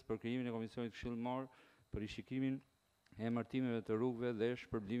renditditës për krijimin e komisionit këshillmor për rishikimin e emërtimeve të rrugëve dhe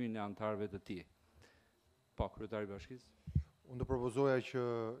shpërblimin e anëtarëve të tij. Po, kryetari i bashkisë. Unë do propozoja që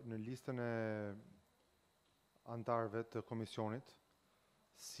në listën e anëtarëve të komisionit,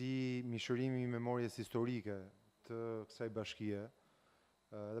 si mishërimi i memorjes historike të kësaj bashkie,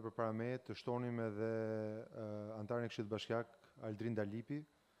 edhe përpara meje të shtonim edhe anëtarin e Këshillit Bashkiak Aldrin Dalipi,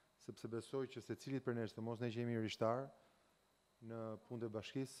 sepse besoj që secilit për nesh, të mos ne që jemi rishtar në punët e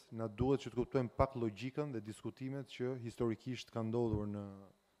bashkisë, na duhet që të kuptojmë pak logjikën dhe diskutimet që historikisht kanë ndodhur në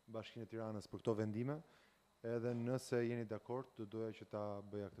Bashkinë e Tiranës për këto vendime, edhe nëse jeni dakord, do doja që ta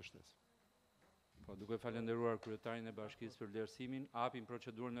bëja këtë shtesë. Po, duke falenderuar kryetarin e bashkisë për vlerësimin, hapim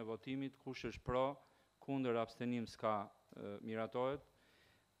procedurën e votimit. Kush është pro, kundër, abstenim s'ka, miratohet.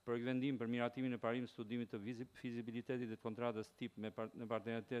 Projekt vendim për miratimin e parim studimit të fizibilitetit dhe të kontratës tip në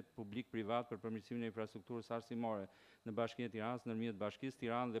partneritet publik-privat për përmirësimin e infrastrukturës arsimore në Bashkinë e Tiranës ndërmjet Bashkisë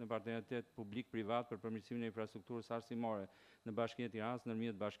Tiranë dhe në partneritet publik-privat për përmirësimin e infrastrukturës arsimore në Bashkinë e Tiranës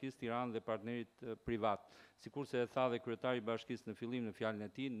ndërmjet Bashkisë Tiranë dhe partnerit privat. Sikurse e tha dhe kryetari i Bashkisë në fillim në fjalën e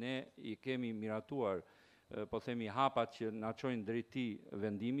tij, ne i kemi miratuar, po themi, hapat që na çojnë drejt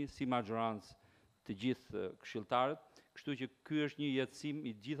vendimi si majorancë të gjithë këshilltarët. Kështu që ky është një jetësim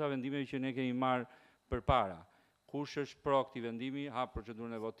i gjitha vendimeve që ne kemi marrë përpara. Kush është pro këtij vendimi, hap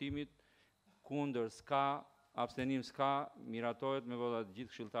procedurën e votimit, kundër s'ka, abstenim s'ka, miratohet me vota të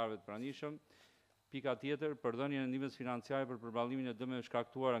gjithë këshilltarëve të pranishëm. Pika tjetër, përdhënien e ndihmës financiare për përballimin e dëmeve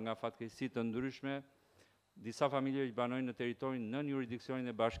shkaktuara nga fatkeqësi të ndryshme, disa familje që banojnë në territorin nën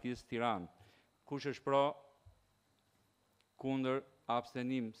jurisdiksionin e Bashkisë Tiranë. Kush është pro, kundër,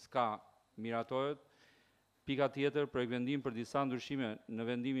 abstenim s'ka, miratohet. Pika tjetër, projekt vendim për disa ndryshime në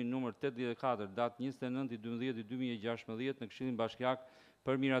vendimin numër 84, datë 29/12/2016 në Këshillin Bashkiak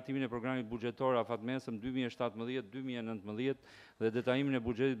për miratimin e programit buxhetor afatmesëm 2017-2019 dhe detajimin e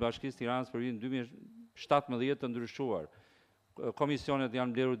buxhetit Bashkisë Tiranës për vitin 2017 të ndryshuar. Komisionet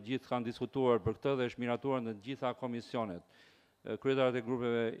janë mbledhur të gjithë, kanë diskutuar për këtë dhe është miratuar në të gjitha komisionet. Kryetarët e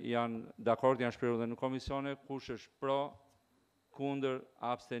grupeve janë dakord, janë shprehur dhe në komisione. Kush është pro, kundër,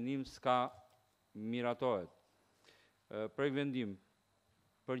 abstenim s'ka, miratohet. Projekt vendim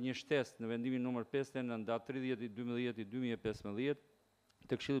për një shtesë në vendimin numër 59 datë 30/12/2015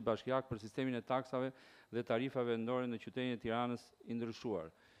 të Këshillit Bashkiak për sistemin e taksave dhe tarifave vendore në qytetin e Tiranës i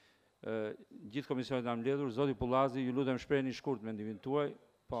ndryshuar. Gjithë komisionet janë mbledhur. Zoti Pullazi, ju lutem shprehni shkurt mendimin tuaj.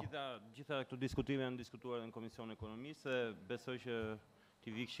 Po. Gjitha këto diskutime janë diskutuar në Komisionin e Ekonomisë, besoj që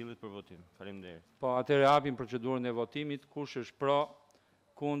t'i vi Këshillit për votim. Faleminderit. Po, atëherë hapim procedurën e votimit. Kush është pro,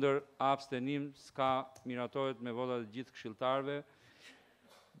 kundër, abstenim, s'ka, miratohet me votat të gjithë këshilltarëve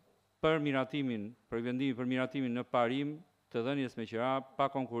për miratimin, për vendimin për miratimin në parim të dhënies me qira pa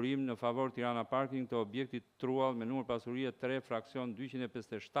konkurim në favor Tirana Parking të objektit truall me numër pasurie 3 fraksion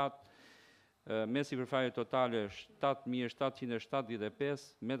 257 me sipërfaqe totale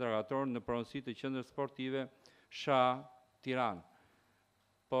 7.775 metra katror në pronësi të qendrës sportive SHA Tiranë.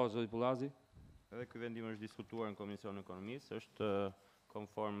 Po, zoti Pullazi? Edhe ky vendim është diskutuar në Komisionin e Ekonomisë, është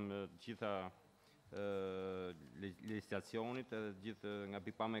konform gjitha legjislacionit edhe gjithë nga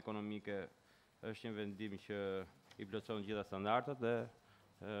pikpamja ekonomike është një vendim që i plotëson gjitha standardet dhe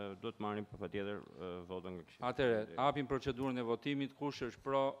do të marrim patjetër votën nga Këshilli. Atëherë, hapim procedurën e votimit. Kush është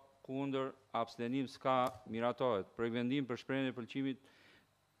pro, kundër, abstenim s'ka, miratohet. Projekt vendim për shprehjen e pëlqimit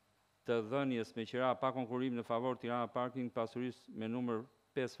të dhënies me qira pa konkurim në favor Tirana Parking pasurisë me numër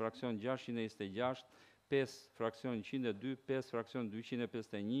 5 fraksion 626 5 fraksion 102, 5 fraksion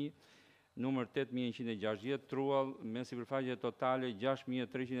 251, numër 8160, truall me sipërfaqe totale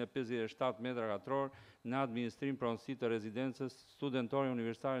 6357 metra katror në administrim pronësi të rezidencës studentore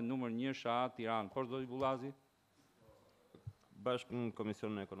universitare numër 1 SHA Tiranë. Por zoti Pullazi? Bashkë në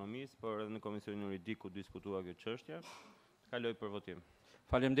Komisionin e Ekonomisë, por edhe në Komisionin Juridik ku diskutua kjo çështje, kaloj për votim.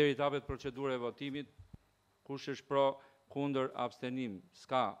 Faleminderit, hapet procedura e votimit. Kush është pro, kundër, abstenim,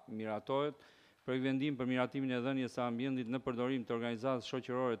 s'ka, miratohet. Projekt vendim për miratimin e dhënies së ambientit në përdorim të organizatës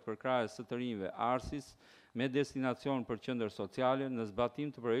shoqërore të përkrahjes së të rinjve Arsis me destinacion për qendër sociale në zbatim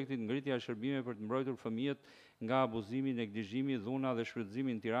të projektit ngritja e shërbimeve për të mbrojtur fëmijët nga abuzimi, neglizhimi, dhuna dhe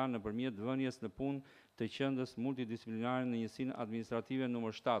shfrytëzimi në Tiranë nëpërmjet vënies në punë të qendrës multidisiplinare në njësinë administrative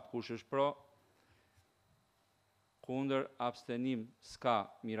numër 7. Kush është pro? Kundër, abstenim, s'ka,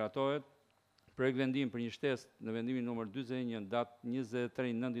 miratohet. Projekt vendim për një shtesë në vendimin numër 41 datë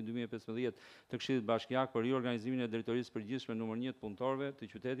 23/9/2015 të Këshillit Bashkiak për riorganizimin e drejtorisë përgjithshme numër 1 të punëtorëve të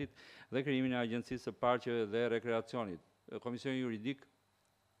qytetit dhe krijimin e Agjencisë së Parqeve dhe Rekreacionit. Komisioni Juridik,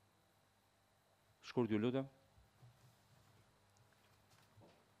 shkurt ju lutem.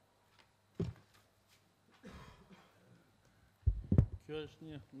 Kjo është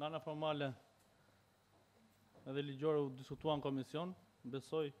një nana formale edhe ligjore u diskutuar në komision.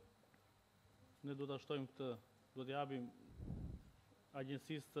 Besoj ne do të ashtojmë këtë, do të japim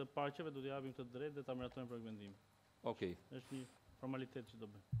Agjencisë të Parqeve, do të japim këtë drejt dhe ta miratojmë projekt vendim. Okej. Është një formalitet që do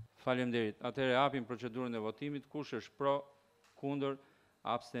bëjmë. Faleminderit. Atëherë hapim procedurën e votimit. Kush është pro, kundër,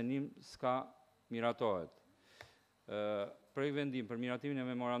 abstenim, s'ka, miratohet. Projekt vendim për miratimin e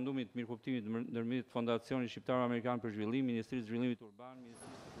memorandumit mirëkuptimit ndërmjet Fondacionit Shqiptar Amerikan për Zhvillim, Ministrisë të Zhvillimit Urban,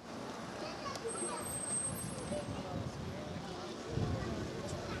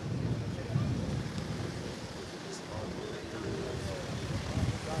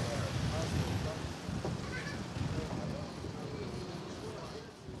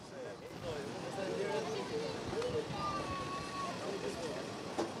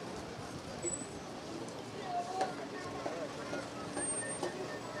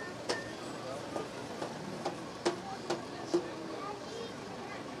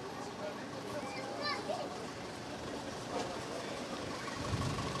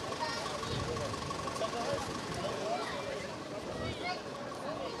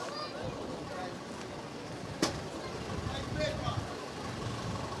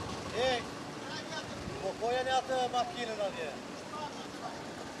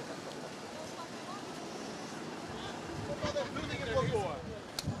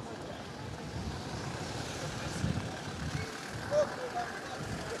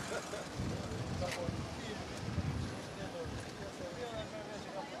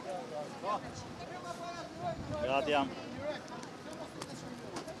 Gati jam.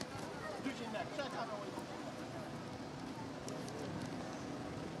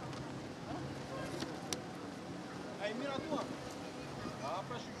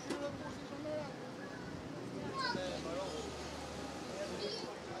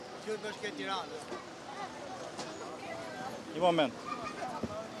 Keshillit Bashkiak Tirane. Një moment.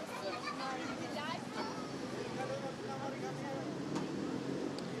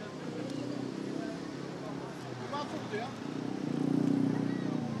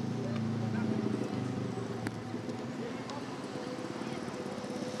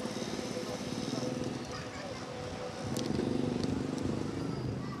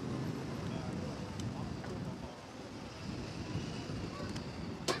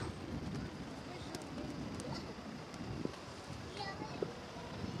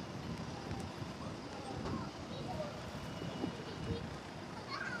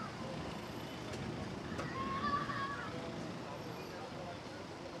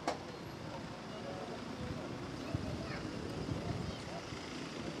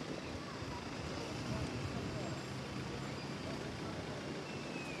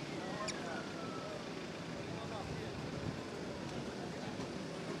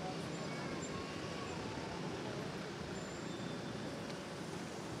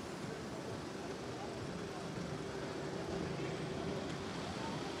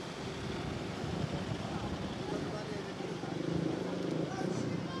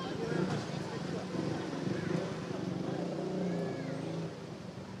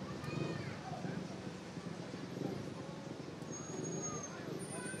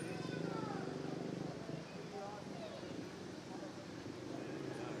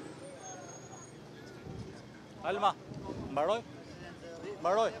 Alma, mbaroj?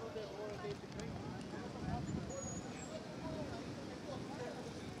 Mbaroj.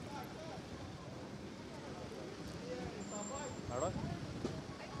 Mbaroj?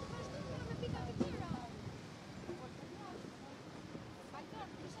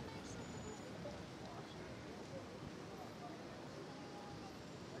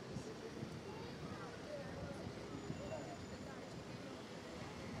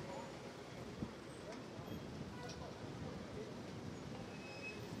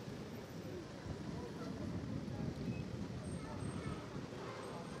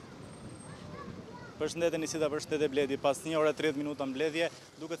 Përshëndetje Nisida, përshëndetje Mbledhje. Pas 1 orë 30 minuta mbledhje,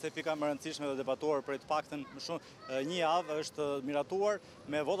 duket se pika më rëndësishme dhe debatuar për të paktën më shumë një javë është miratuar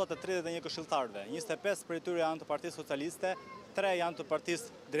me votat e 31 këshilltarëve. 25 prej tyre janë të Partisë Socialiste, 3 janë të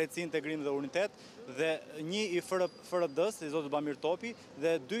Partisë Drejtësi, Integrim dhe Unitet dhe 1 i FRD-s, i zotit Bamir Topi,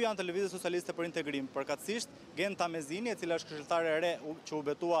 dhe 2 janë të Lëvizjes Socialiste për Integrim. Përkatësisht, Genta Mezini, e cila është këshilltare e re që u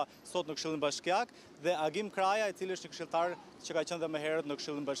betua sot në Këshillin Bashkiak, dhe Agim Kraja, i cili është një këshilltar që ka qenë dhe më herët në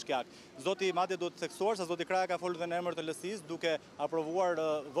Këshillin Bashkiak. Zoti madje duhet të theksuar se zoti Kraja ka folur dhe në emër të LSI-s duke aprovuar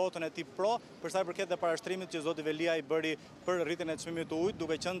votën e tip pro për sa i përket dhe parashtrimit që zoti Velia i bëri për rritjen e çmimit të ujit,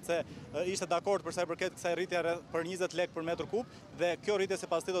 duke qenë se ishte dakord për sa i përket kësaj rritje për 20 lekë për metër kub dhe kjo rritje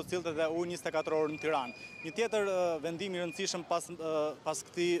sepasi do të sillte dhe ujë 24 orë në Tiranë. Një tjetër vendim i rëndësishëm pas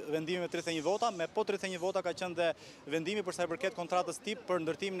këtij vendimi me 31 vota, me po 31 vota ka qenë dhe vendimi për sa i përket kontratës tip për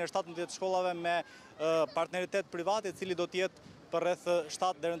ndërtimin e 17 shkollave me partneritet privat, i cili do të jetë për rreth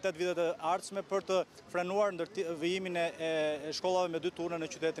 7 deri në 8 vitet e ardhshme për të frenuar vijimin e shkollave me 2 turne në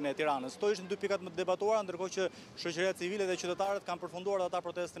qytetin e Tiranës. Këto ishin 2 pikat më të debatuara, ndërkohë që shoqëria civile dhe qytetarët kanë përfunduar ata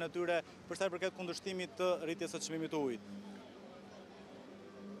protestën e tyre për sa i përket kundërshtimit të rritjes së çmimit të ujit.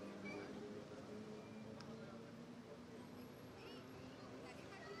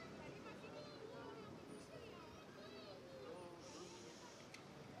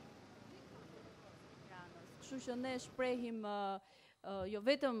 Kështu që ne shprehim jo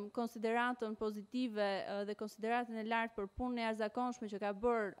vetëm konsideratën pozitive dhe konsideratën e lartë për punën e jashtëzakonshme që ka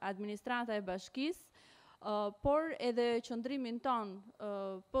bërë administrata e bashkisë, por edhe qëndrimin ton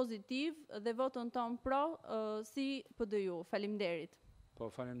pozitiv dhe votën ton pro si PDU. Faleminderit. Po,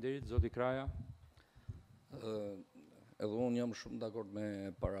 faleminderit, zoti Kraja. Edhe unë jam shumë dakord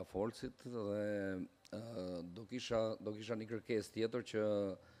me parafolësit dhe do kisha një kërkesë tjetër që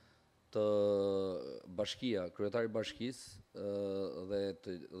të bashkia, kryetari i bashkisë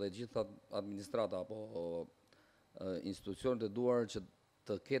dhe gjitha administrata apo institucionet e duar që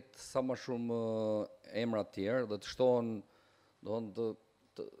të ketë sa më shumë emra të tjerë dhe të shtohen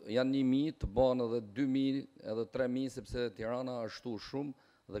janë 1.000, të bëhen edhe 2.000, edhe 3.000, sepse Tirana është shtu shumë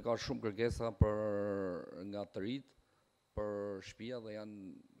dhe ka shumë kërkesa nga të rit, për shtëpia dhe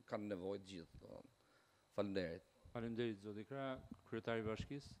kanë nevojë të gjithë. Faleminderit. Faleminderit zoti Krah, kryetari i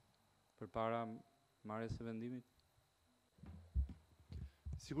bashkisë, përpara marrjes së vendimit.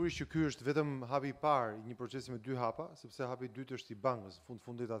 Sigurisht që ky është vetëm hapi i parë i një procesi me 2 hapa, sepse hapi i dytë është i bankës.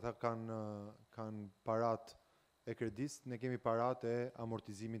 Fundit ata kanë parat e kredis, ne kemi parat e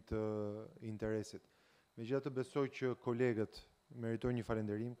amortizimit të interesit. Megjithatë besoj që kolegët meritojnë një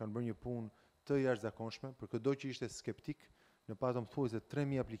falënderim, kanë bërë një punë të jashtëzakonshme, për çdo që ishte skeptik, në patëm thuajse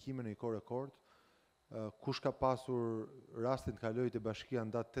 3.000 aplikime në një kohë rekord. Kush ka pasur rastin të kalojë te bashkia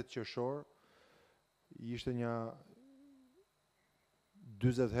në datë 8 qershor, ishte një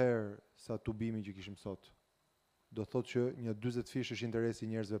 40 herë sa tubimi që kishim sot. Do thotë që një 40 fish është interesi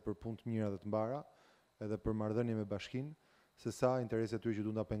i njerëzve për punë të mira dhe të mbara, edhe për marrëdhënie me bashkinë, se sa interesi aty që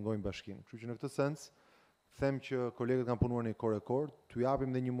duan ta pengojnë bashkinë. Kështu që në këtë sens them që kolegët kanë punuar në një kohë rekord, t'u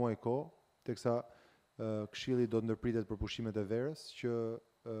japim edhe një muaj kohë, teksa Këshilli do të ndërpritet për pushimet e verës, që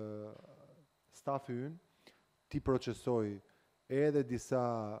stafi ynë t'i procesoj edhe disa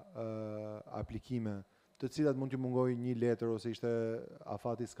aplikime të cilat mund t'ju mungoj një letër ose ishte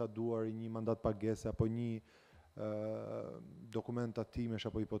afati skaduar, një mandat pagese apo një dokument tatimesh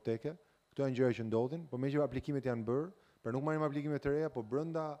apo hipoteke. Këto janë gjëra që ndodhin, por meqenëse aplikimet janë bërë, pra nuk marrim aplikime të reja, po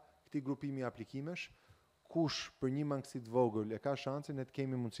brenda këtij grupimi aplikimesh, kush për një mangësi të vogël e ka shansin, ne të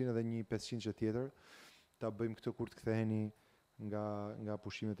kemi mundësinë edhe një 500 që tjetër ta bëjmë këtë kur të ktheheni nga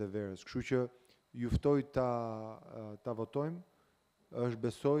pushimet e verës. Kështu që ju ftoj ta votojmë, është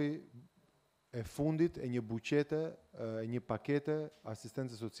besoj e fundit e një buqete, e një pakete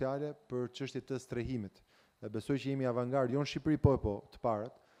asistence sociale për çështjet të strehimit. Dhe besoj që jemi avangard, jo në Shqipëri po të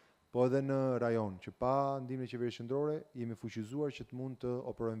parët, po edhe në rajon, që pa ndihmën e qeverisë qendrore jemi fuqizuar që të mund të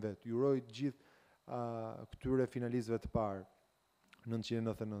operojmë vetë. Ju uroj të gjithë këtyre finalistëve të parë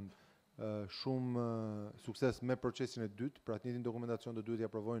 999 shumë sukses me procesin e dytë, pra të njëjtin dokumentacion do duhet t'i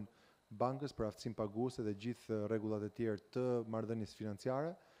aprovojnë bankës për aftësinë paguese dhe gjithë rregullat e tjerë të marrëdhënies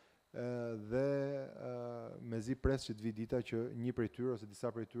financiare. Dhe mezi pres që të vi dita që një prej tyre ose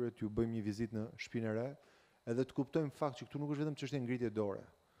disa prej tyre t'ju bëjmë një vizitë në shtëpinë e re, edhe të kuptojmë fakt që këtu nuk është vetëm çështje ngritje dore.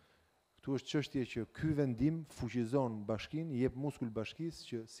 Këtu është çështje që ky vendim fuqizon bashkinë, i jep muskull bashkisë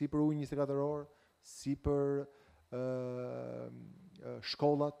që si për ujë 24 orë, si për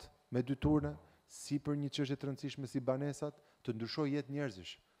shkollat me 2 turne, si për një çështje të rëndësishme si banesat, të ndryshojë jetë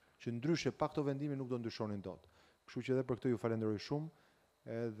njerëzish, që ndryshe pa këto vendime nuk do ndryshonin dot. Kështu që edhe për këtë ju falenderoj shumë.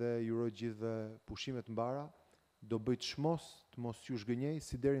 Edhe ju uroj gjithëve pushime të mbara, do bëj çmos të mos ju zhgënjej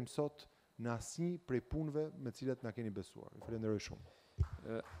si deri më sot në asnjë prej punëve me të cilat na keni besuar. Ju falenderoj shumë.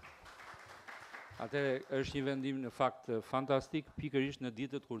 Atëherë është një vendim në fakt fantastik, pikërisht në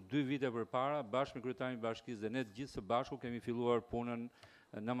ditët kur 2 vite përpara, bashkë me kryetarin e bashkisë dhe ne të gjithë së bashku kemi filluar punën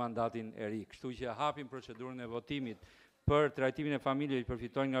në mandatin e ri. Kështu që hapim procedurën e votimit për trajtimin e familjeve që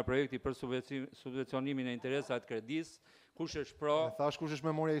përfitojnë nga projekti për subvencionimin e interesave të kredisë. Kush është pro? Thash kush është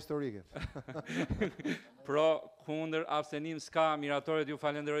memoria historike. Pro, kundër, abstenim s'ka, miratorët ju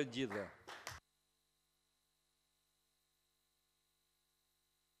falenderoj të gjithëve.